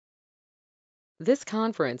This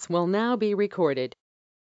conference will now be recorded.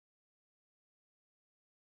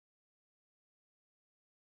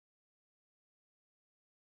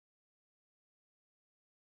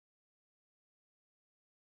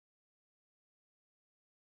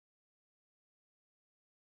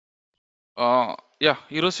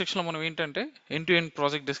 ఈరోజు సెక్షన్లో మనం ఏంటంటే end to end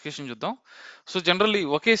project discussion చూద్దాం. సో జనరల్లీ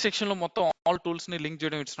ఒకే సెక్షన్లో మొత్తం ఆల్ టూల్స్ని లింక్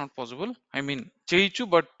చేయడం it's not possible. I mean చేయొచ్చు,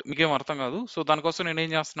 బట్ మీకేం అర్థం కాదు. సో దానికోసం నేను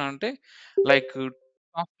ఏం చేస్తున్నాను అంటే లైక్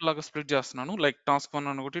టాస్క్ లాగా స్ప్లిట్ చేస్తున్నాను. లైక్ టాస్క్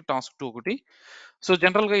 1 అని ఒకటి, టాస్క్ 2 ఒకటి. సో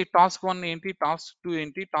జనరల్గా ఈ టాస్క్ 1 ఏంటి, టాస్క్ 2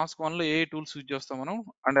 ఏంటి, టాస్క్ 1లో ఏ టూల్స్ యూజ్ చేస్తాం మనం,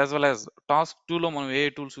 and as well as task 2లో మనం ఏ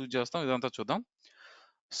టూల్స్ యూజ్ చేస్తాం, ఇదంతా చూద్దాం.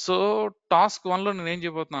 సో టాస్క్ 1లో నేను ఏం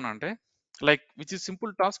చేయబోతున్నానంటే like which is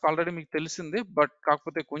simple task, already మీకు తెలిసిందే, బట్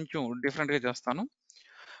కాకపోతే కొంచెం డిఫరెంట్గా చేస్తాను.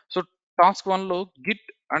 So task 1లో Git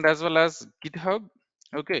and as well as Git hub,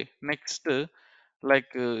 okay. Next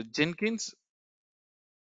like Jenkins,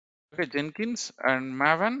 okay, Jenkins and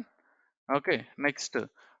Maven, okay. Next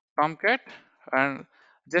Tom cat, and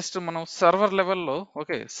just మనం server లెవెల్లో,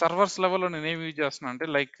 okay, servers లెవెల్లో నేను ఏం యూజ్ చేస్తున్నా అంటే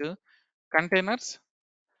like containers,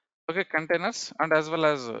 okay, containers and as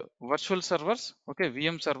well as virtual servers, okay,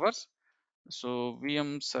 VM servers. So VM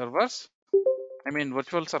servers, I mean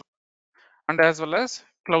virtual server, and as well as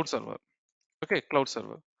cloud server, okay, cloud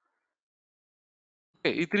server.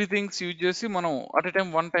 Okay, ఈ three things use చేసి మనం at a time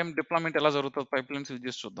one time deployment ఎలా జరుగుతుంది pipe lines use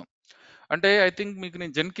చేసి చూద్దాం. అంటే I think మీకు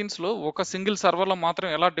నేను జెన్కిన్స్లో ఒక సింగిల్ సర్వర్లో మాత్రం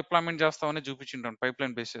ఎలా డిప్లాయ్మెంట్ చేస్తామని చూపించింటాను పైప్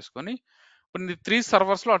లైన్ బేస్ చేసుకొని. ఇప్పుడు ఇది 3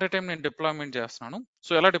 సర్వర్స్లో అట్ ఎ టైం నేను డిప్లాయ్మెంట్ చేస్తున్నాను.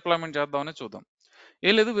 సో ఎలా డిప్లాయ్మెంట్ చేద్దామని చూద్దాం.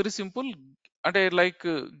 ఏం లేదు, వెరీ సింపుల్. అంటే లైక్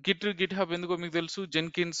గిట్ హబ్ ఎందుకో మీకు తెలుసు,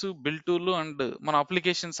 జెన్కిన్స్, బిల్ టూల్ అండ్ మన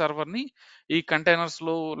అప్లికేషన్ సర్వర్ని ఈ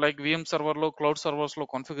కంటైనర్స్లో లైక్ విఎం సర్వర్లో, క్లౌడ్ సర్వర్స్లో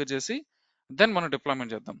కాన్ఫిగర్ చేసి దెన్ మనం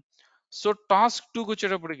డిప్లాయ్మెంట్ చేద్దాం. సో టాస్క్ 2కి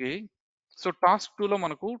వచ్చేటప్పటికి, సో టాస్క్ 2లో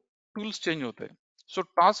మనకు టూల్స్ చేంజ్ అవుతాయి. సో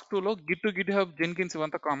టాస్క్ 2లో గిట్ హబ్, జెన్కిన్స్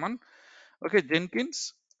ఇవంతా కామన్, ఓకే. జెన్కిన్స్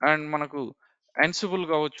అండ్ మనకు ఎన్సిబుల్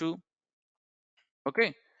కావచ్చు, ఓకే.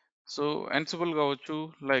 సో ఎన్సిబుల్ కావచ్చు,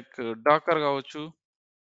 లైక్ డాకర్ కావచ్చు,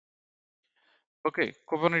 ఓకే,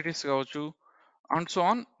 కుబర్నెటిస్ కావచ్చు, and so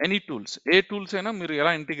on any tools. A tools అయినా మీరు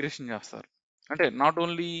ఎలా ఇంటిగ్రేషన్ చేస్తారు అంటే not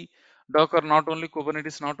only Dakar, not only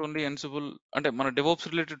Kubernetes, not only ఎన్సిబుల్, అంటే మన డెవోప్స్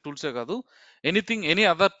రిలేటెడ్ టూల్సే కాదు, ఎనీథింగ్, ఎనీ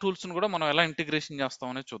అదర్ టూల్స్ని కూడా మనం ఎలా ఇంటిగ్రేషన్ చేస్తాం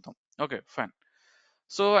అనేది చూద్దాం. Okay, fine.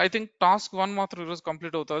 So I think task 1 మాత్రం ఈరోజు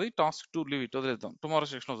కంప్లీట్ అవుతుంది. టాస్క్ 2 లీవ్ ఇట్, వదిలేద్దాం, టుమారో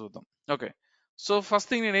సెక్షన్లో చూద్దాం. ఓకే, సో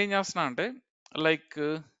ఫస్ట్ థింగ్ నేను ఏం చేస్తున్నా అంటే లైక్,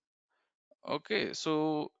 ఓకే, సో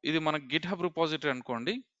ఇది మన గిట్ హబ్ రిపాజిటరీ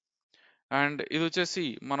అనుకోండి, అండ్ ఇది వచ్చేసి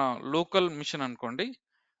మన లోకల్ మిషన్ అనుకోండి,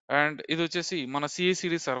 అండ్ ఇది వచ్చేసి మన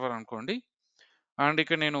సిఐసిడి సర్వర్ అనుకోండి. అండ్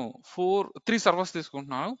ఇక్కడ నేను 3 సర్వర్స్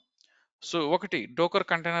తీసుకుంటున్నాను. సో ఒకటి డోకర్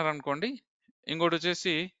కంటైనర్ అనుకోండి, ఇంకోటి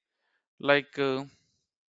వచ్చేసి లైక్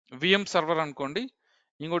విఎం సర్వర్ అనుకోండి,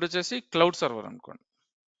 ఇంకోటి వచ్చేసి క్లౌడ్ సర్వర్ అనుకోండి,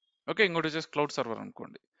 ఓకే, ఇంకోటి వచ్చేసి క్లౌడ్ సర్వర్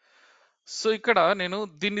అనుకోండి. సో ఇక్కడ నేను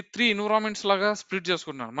దీన్ని 3 ఎన్విరాన్మెంట్స్ లాగా స్ప్లిట్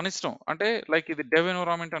చేసుకుంటున్నాను, మన ఇష్టం. అంటే లైక్ ఇది డెవ్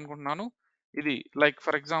ఎన్విరాన్మెంట్ అనుకుంటున్నాను, ఇది like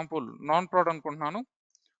for example non proud అనుకుంటున్నాను,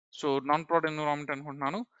 సో నాన్ ప్రాడ్ ఎన్విరాన్మెంట్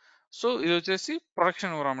అనుకుంటున్నాను, సో ఇది వచ్చేసి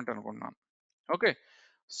ప్రొడక్షన్ ఎన్విరాన్మెంట్ అనుకుంటున్నాను, ఓకే.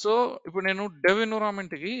 సో ఇప్పుడు నేను dev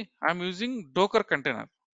ఎన్విరాన్మెంట్కి I'm using డోకర్ container,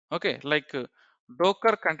 okay. Like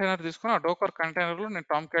డోకర్ container తీసుకుని ఆ డోకర్ కంటైనర్లో నేను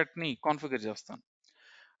టామ్ క్యాట్ని కాన్ఫిగర్ చేస్తాను.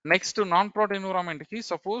 నెక్స్ట్ నాన్ ప్రాడ్ ఎన్విరాన్మెంట్కి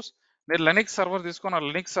సపోజ్ నేను లెనిక్స్ సర్వర్ తీసుకొని ఆ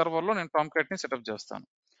లెనిక్స్ సర్వర్లో నేను టామ్ క్యాట్ని సెటప్ చేస్తాను.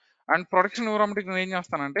 అండ్ ప్రొడక్షన్ ఎన్విరాన్మెంట్కి నేను ఏం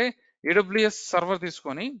చేస్తానంటే ఏడబ్ల్యూఎస్ సర్వర్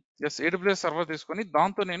తీసుకొని, ఏడబ్ల్యూఎస్ సర్వర్ తీసుకొని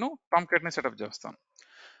దాంతో నేను టామ్ క్యాట్ని సెటప్ చేస్తాను.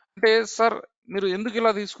 అంటే సార్ మీరు ఎందుకు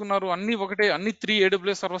ఇలా తీసుకున్నారు, అన్ని ఒకటే, అన్ని 3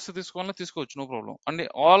 ఏడబ్ల్యూఎస్ సర్వర్స్ తీసుకోవాలని తీసుకోవచ్చు, నో ప్రాబ్లం. అన్ని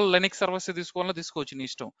ఆల్ లెనిక్స్ సర్వర్స్ తీసుకోవాలని తీసుకోవచ్చు, నీ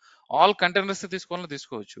ఇష్టం. ఆల్ కంటైనర్స్ తీసుకోవాలని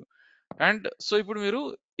తీసుకోవచ్చు. అండ్ సో ఇప్పుడు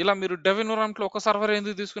మీరు డెవ్ ఎన్విరాన్మెంట్ లో ఒక సర్వర్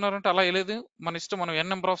ఎందుకు తీసుకున్నారంటే అలా లేదు, మన ఇష్టం, మనం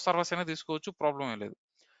ఎన్ నెంబర్ ఆఫ్ సర్వర్స్ అయినా తీసుకోవచ్చు, ప్రాబ్లం ఏ లేదు.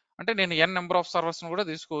 అంటే నేను ఎన్ నెంబర్ ఆఫ్ సర్వర్స్ కూడా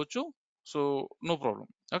తీసుకోవచ్చు, సో నో ప్రాబ్లం.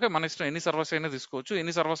 ఓకే, మన ఇష్టం, ఎన్ని సర్వర్స్ అయినా తీసుకోవచ్చు,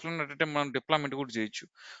 ఎన్ని సర్వర్స్ లో అట్ టైం మనం డిప్లాయ్మెంట్ కూడా చేయొచ్చు.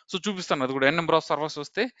 సో చూపిస్తాను అది కూడా, ఎన్ నెంబర్ ఆఫ్ సర్వర్స్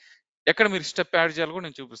వస్తే ఎక్కడ మీరు స్టెప్ యాడ్ చేయాలి కూడా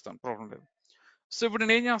నేను చూపిస్తాను, ప్రాబ్లం లేదు. సో ఇప్పుడు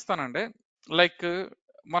నేను ఏం చేస్తానంటే లైక్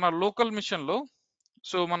మన లోకల్ మిషన్ లో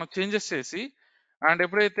సో మనం చేంజెస్ చేసి, అండ్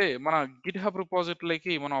ఎప్పుడైతే మన గిట్ హబ్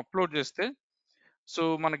రిపాజిటరీకి మనం అప్లోడ్ చేస్తే, సో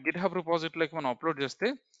మన గిట్ హబ్ రిపాజిటరీకి మనం అప్లోడ్ చేస్తే,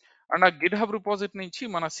 అండ్ ఆ గిట్ హబ్ రిపాజిటరీ నుంచి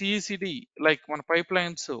మన సిఈసిడి లైక్ మన పైప్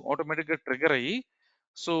లైన్స్ ఆటోమేటిక్గా ట్రిగర్ అయ్యి,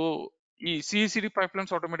 సో ఈ సిఈసిడి పైప్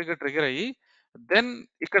లైన్స్ ఆటోమేటిక్గా ట్రిగర్ అయ్యి, దెన్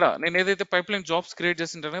ఇక్కడ నేను ఏదైతే పైప్ లైన్ జాబ్స్ క్రియేట్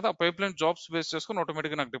చేసింటాను కదా, ఆ పైప్ లైన్ జాబ్స్ బేస్ చేసుకొని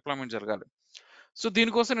ఆటోమేటిక్గా నాకు డిప్లాయ్మెంట్ జరగాలి. సో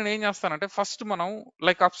దీనికోసం నేను ఏం చేస్తానంటే ఫస్ట్ మనం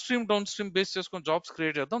like up stream down stream base చేసుకొని జాబ్స్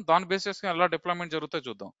క్రియేట్ చేద్దాం, దాని బేస్ చేసుకొని ఎలా డిప్లాయ్మెంట్ జరుగుతాయో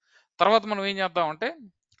చూద్దాం. తర్వాత మనం ఏం చేద్దాం అంటే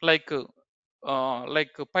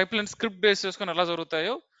like pipe line script base చేసుకొని ఎలా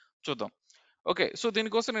జరుగుతాయో చూద్దాం. ఓకే, సో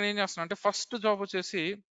దీనికోసం నేను ఏం చేస్తాను అంటే ఫస్ట్ జాబ్ వచ్చేసి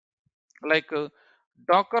like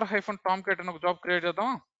Dakar hyphen Tom cat అని ఒక జాబ్ క్రియేట్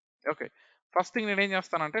చేద్దామా? ఓకే. ఫస్ట్ థింగ్ నేనేం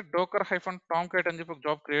చేస్తానంటే డోకర్ హైఫన్ టామ్ క్యాట్ అని చెప్పి ఒక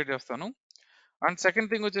జాబ్ క్రియేట్ చేస్తాను. అండ్ సెకండ్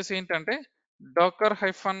థింగ్ వచ్చేసి ఏంటంటే డాకర్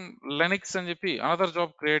హైఫన్ లెనిక్స్ అని చెప్పి అనదర్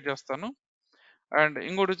జాబ్ క్రియేట్ చేస్తాను. అండ్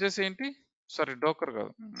ఇంకోటి వచ్చేసి ఏంటి, సారీ డోకర్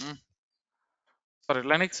కాదు, sorry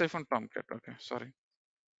లెనిక్స్ hyphen Tom cat. Okay, sorry.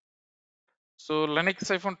 So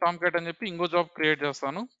లెనిక్స్ hyphen Tom cat అని చెప్పి ఇంకో జాబ్ క్రియేట్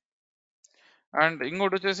చేస్తాను. అండ్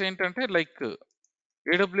ఇంకోటి వచ్చేసి ఏంటంటే like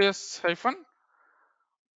AWS hyphen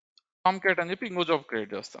Tom cat అని చెప్పి ఇంకో జాబ్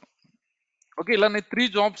క్రియేట్ చేస్తాను. ఓకే, ఇలా నేను 3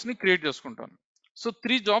 జాబ్స్ని క్రియేట్ చేసుకుంటాను. సో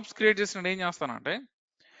 3 జాబ్స్ క్రియేట్ చేసిన ఏం చేస్తానంటే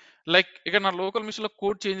లైక్ ఇక నా లోకల్ మిషన్లో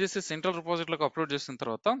కోడ్ చేంజ్ చేసి సెంట్రల్ రిపాజిటరీలోకి అప్లోడ్ చేసిన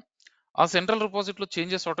తర్వాత ఆ సెంట్రల్ రిపాజిటరీలో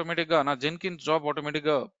చేంజెస్ ఆటోమేటిక్గా నా జెన్కిన్స్ జాబ్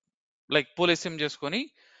ఆటోమేటిక్గా లైక్ పోలీసియం చేసుకొని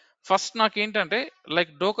ఫస్ట్ నాకేంటంటే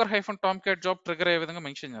like డోకర్ hyphen Tom cat job trigger అయ్యే విధంగా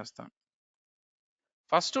మెన్షన్ చేస్తాను.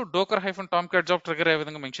 First డోకర్ hyphen Tom cat job trigger అయ్యే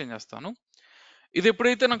విధంగా మెన్షన్ చేస్తాను. ఇది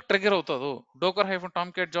ఎప్పుడైతే నాకు ట్రిగర్ అవుతుందో డోకర్ హైఫన్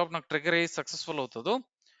టామ్ క్యాట్ జాబ్ నాకు ట్రిగర్ అయ్యి సక్సెస్ఫుల్ అవుతుందో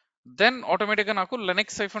దెన్ ఆటోమేటిక్గా నాకు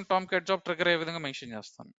లెనెక్స్ hyphen Tom cat job trigger అయ్యే విధంగా మెన్షన్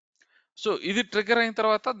చేస్తాను. సో ఇది ట్రిగర్ అయిన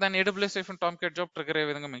తర్వాత దాన్ని AWS hyphen Tom cat job trigger అయ్యే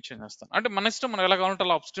విధంగా మెన్షన్ చేస్తాను. అంటే మన ఇష్టం, మనం ఎలా కావాలంటే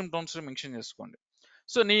అలా up stream down stream mention చేసుకోండి.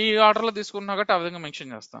 సో నీ ఆర్డర్లో తీసుకున్నా కాబట్టి ఆ విధంగా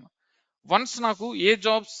మెన్షన్ చేస్తాను. వన్స్ నాకు ఏ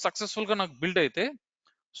జాబ్ సక్సెస్ఫుల్గా నాకు బిల్డ్ అయితే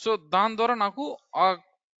సో దాని ద్వారా నాకు ఆ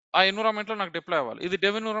ఆ ఎన్విరాన్మెంట్లో నాకు డిప్లాయ్ అవ్వాలి. ఇది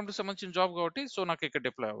డెవ్ ఎన్విరాన్మెంట్కి సంబంధించిన జాబ్ కాబట్టి సో నాకు ఇక్కడ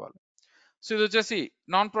డిప్లాయ్ అవ్వాలి. సో ఇది వచ్చేసి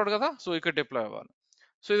నాన్ ప్రొడ్ కదా, సో ఇక్కడ డిప్లాయ్ అవ్వాలి.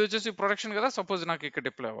 సో ఇది వచ్చేసి ప్రొడక్షన్ కదా, సపోజ్ నాకు ఇక్కడ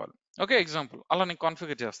డిప్లాయ్ అవ్వాలి. ఓకే, ఎగ్జాంపుల్ అలా నేను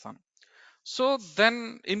కాన్ఫిగర్ చేస్తాను. సో దెన్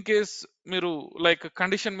ఇన్ కేస్ మీరు లైక్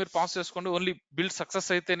కండిషన్ మీరు పాస్ చేసుకోండి, ఓన్లీ బిల్డ్ సక్సెస్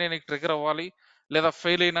అయితే నేను ట్రిగర్ అవ్వాలి లేదా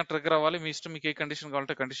ఫెయిల్ అయినా ట్రిగర్ అవ్వాలి, మీ ఇష్టం. మీకు ఏ కండిషన్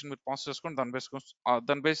కావాలంటే కండిషన్ మీరు పాస్ చేసుకొని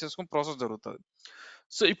దాని బేస్ చేసుకొని ప్రాసెస్ జరుగుతుంది.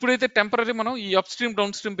 సో ఇప్పుడైతే టెంపరీ మనం ఈ up stream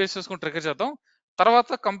down stream base చేసుకొని ట్రిగర్ చేద్దాం.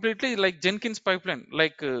 తర్వాత completely like Jenkins pipe line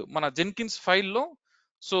like మన జెన్కిన్స్ ఫైల్లో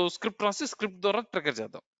సో స్క్రిప్ట్ రాసి స్క్రిప్ట్ ద్వారా ట్రిగర్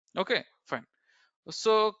చేద్దాం. Okay, fine.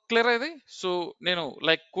 సో క్లియర్ అయింది. సో నేను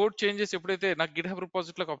లైక్ కోడ్ చేంజెస్ ఎప్పుడైతే నాకు గిట్ హబ్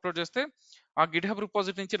రిపాజిటరీలోకి అప్లోడ్ చేస్తే ఆ గిట్ హబ్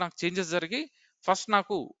రిపాజిటరీ నుంచి నాకు చేంజెస్ జరిగి ఫస్ట్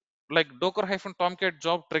నాకు like డోకర్ hyphen Tom cat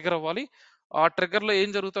job trigger అవ్వాలి. ఆ ట్రిగర్లో ఏం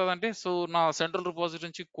జరుగుతుందంటే సో నా సెంట్రల్ రిపాజిటరీ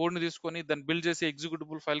నుంచి కోడ్ని తీసుకొని దాన్ని బిల్డ్ చేసి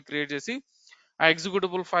ఎగ్జిక్యూటిబుల్ ఫైల్ క్రియేట్ చేసి ఆ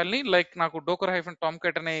ఎగ్జిక్యూటిబుల్ ఫైల్ని లైక్ నాకు డోకర్ హైఫన్ టామ్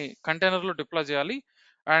క్యాట్ అనే కంటైనర్లో డిప్లాయ్ చేయాలి.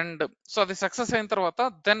 అండ్ సో అది సక్సెస్ అయిన తర్వాత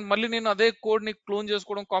దెన్ మళ్ళీ నేను అదే కోడ్ని క్లోన్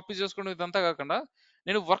చేసుకోవడం, కాపీ చేసుకోవడం ఇదంతా కాకుండా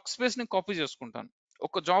నేను వర్క్ స్పేస్ని కాపీ చేసుకుంటాను.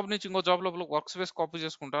 ఒక జాబ్ నుంచి ఇంకో జాబ్ లోపల వర్క్ స్పేస్ కాపీ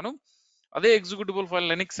చేసుకుంటాను. అదే executable file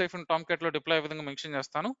లెనిక్స్ hyphen Tom cat లో డిప్లాయ్ అయ్యే విధంగా మెన్షన్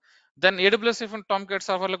చేస్తాను. Then AWS hyphen Tom cat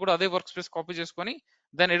సర్వర్లో కూడా అదే వర్క్ స్పేస్ కాపీ చేసుకొని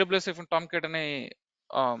then AWS hyphen Tom cat అనే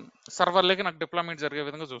సర్వర్లోకి నాకు డిప్లాయ్మెంట్ జరిగే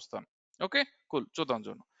విధంగా చూస్తాను. ఓకే, కూల్,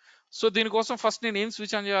 చూద్దాం. సో దీనికోసం ఫస్ట్ నేను ఏం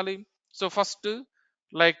స్విచ్ ఆన్ చేయాలి? So first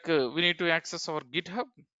like we need to access hour Git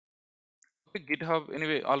hub. Git hub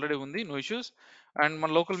anyway already ఉంది, నో ఇష్యూస్. అండ్ మన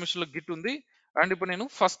లోకల్ మిషన్ లో గిట్ ఉంది. అండ్ ఇప్పుడు నేను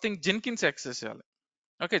ఫస్ట్ థింగ్ జెన్కిన్స్ యాక్సెస్ చేయాలి.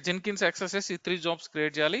 ఓకే, జెన్కిన్స్ యాక్సెస్ చేసి ఈ 3 జాబ్స్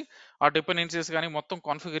క్రియేట్ చేయాలి. ఆ డిపెండెన్సీస్ కానీ మొత్తం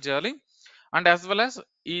కాన్ఫిగర్ చేయాలి. అండ్ యాజ్ వెల్ యాజ్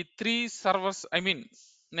ఈ 3 సర్వర్స్ ఐ మీన్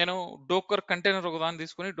నేను డోకర్ కంటైనర్ ఒక దాన్ని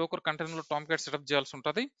తీసుకొని డోకర్ కంటైనర్లో టామ్ క్యాట్ సెటప్ చేయాల్సి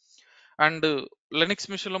ఉంటుంది. అండ్ లెనిక్స్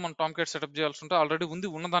మిషన్లో మనం టామ్ క్యాట్ సెటప్ చేయాల్సి ఉంటుంది. ఆల్రెడీ ఉంది,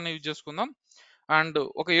 ఉన్నదాన్ని యూజ్ చేసుకుందాం. అండ్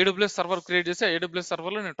ఒక ఏడబ్ల్యూఎస్ సర్వర్ క్రియేట్ చేసి ఆ ఏడబ్ల్యూఎస్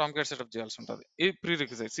సర్వర్లో నేను టామ్ క్యాట్ సెటప్ చేయాల్సి ఉంటుంది. ఈ ప్రీ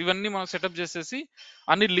రిక్విజైట్స్ ఇవన్నీ మనం సెటప్ చేసేసి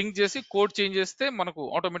అన్ని లింక్ చేసి కోడ్ చేంజ్ చేస్తే మనకు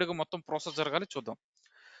ఆటోమేటిక్గా మొత్తం ప్రాసెస్ జరగాలి. చూద్దాం.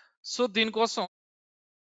 సో దీనికోసం